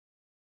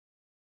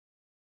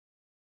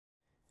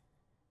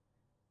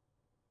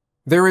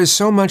There is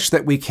so much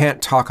that we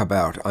can't talk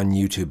about on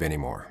YouTube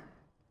anymore.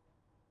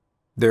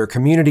 Their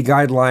community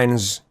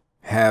guidelines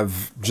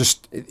have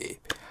just...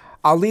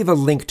 I'll leave a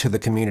link to the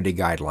community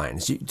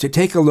guidelines to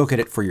take a look at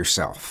it for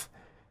yourself.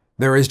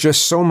 There is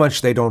just so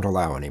much they don't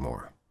allow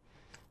anymore.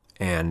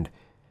 And,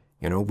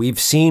 you know, we've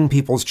seen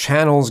people's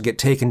channels get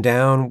taken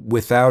down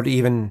without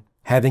even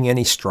having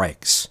any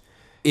strikes.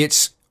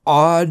 It's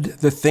odd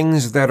the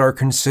things that are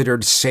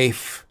considered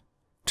safe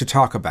to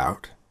talk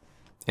about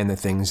and the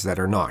things that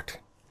are not.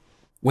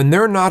 When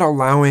they're not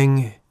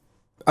allowing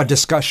a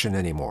discussion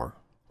anymore,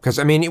 because,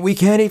 I mean,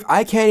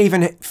 I can't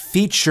even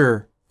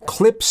feature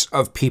clips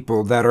of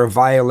people that are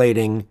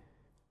violating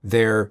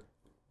their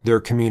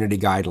community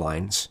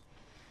guidelines.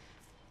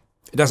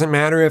 It doesn't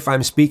matter if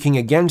I'm speaking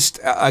against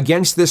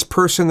this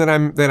person that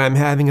I'm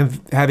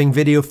having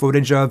video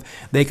footage of.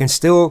 They can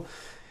still,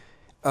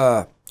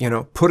 you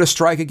know, put a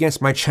strike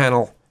against my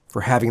channel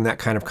for having that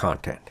kind of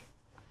content.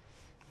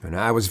 And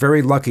I was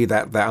very lucky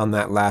that on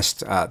that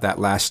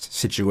last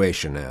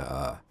situation,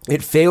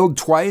 it failed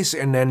twice,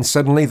 and then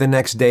suddenly the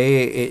next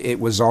day it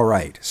was all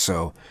right.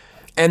 So,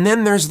 and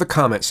then there's the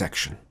comment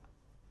section.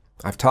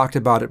 I've talked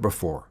about it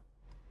before.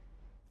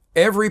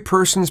 Every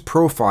person's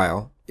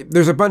profile,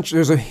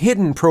 there's a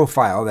hidden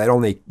profile that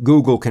only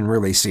Google can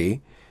really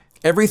see.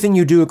 Everything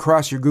you do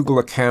across your Google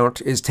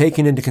account is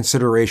taken into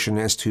consideration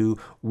as to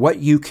what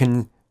you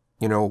can,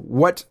 you know,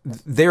 what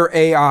their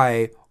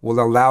AI will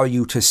allow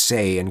you to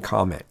say in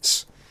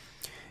comments.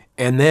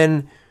 And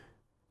then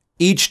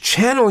each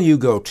channel you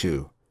go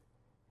to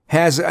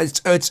has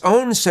its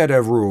own set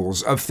of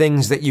rules of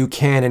things that you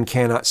can and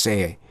cannot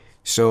say.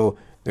 So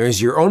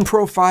there's your own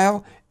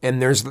profile and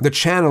there's the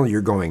channel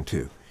you're going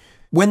to.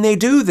 When they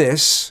do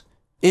this,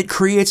 it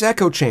creates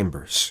echo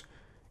chambers.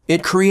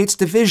 It creates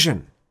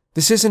division.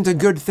 This isn't a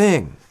good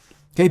thing.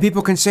 Okay,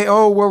 people can say,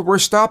 oh, well, we're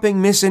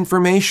stopping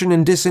misinformation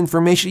and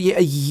disinformation.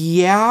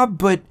 Yeah,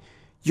 but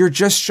you're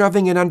just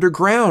shoving it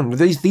underground.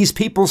 These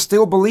people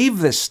still believe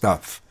this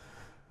stuff.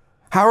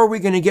 How are we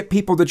going to get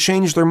people to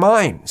change their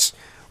minds?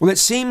 Well, it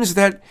seems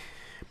that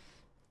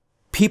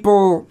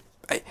people...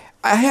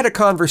 I had a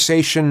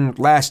conversation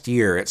last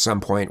year at some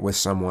point with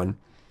someone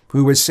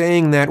who was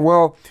saying that,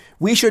 well,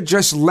 we should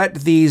just let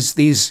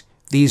these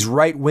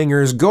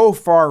right-wingers go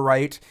far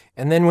right,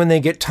 and then when they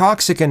get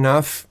toxic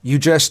enough, you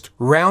just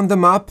round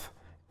them up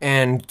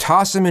and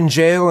toss them in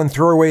jail and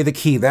throw away the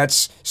key.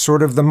 That's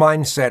sort of the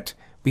mindset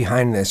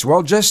behind this.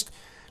 Well, just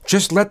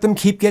let them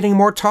keep getting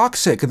more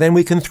toxic, and then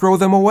we can throw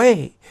them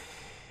away.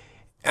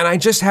 And I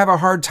just have a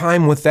hard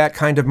time with that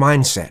kind of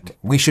mindset.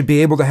 We should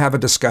be able to have a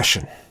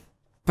discussion.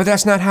 But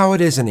that's not how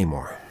it is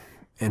anymore.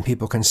 And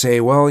people can say,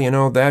 well, you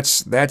know,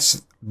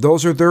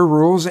 those are their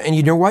rules, and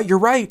you know what? You're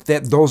right,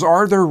 that those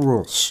are their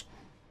rules.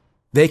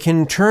 They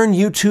can turn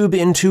YouTube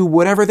into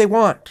whatever they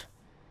want.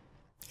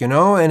 You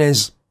know, and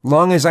as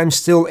long as I'm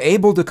still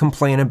able to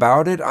complain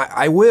about it,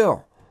 I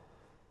will.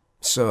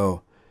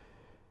 So,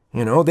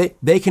 you know,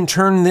 they can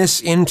turn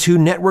this into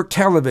network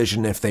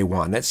television if they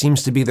want. That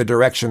seems to be the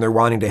direction they're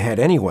wanting to head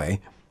anyway.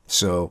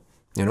 So,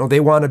 you know, they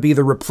want to be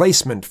the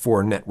replacement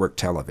for network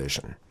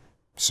television.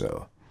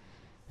 So,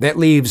 that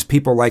leaves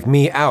people like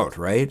me out,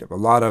 right? A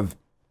lot of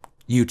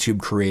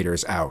YouTube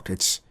creators out.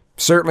 It's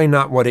certainly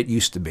not what it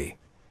used to be.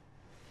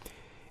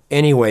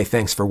 Anyway,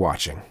 thanks for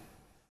watching.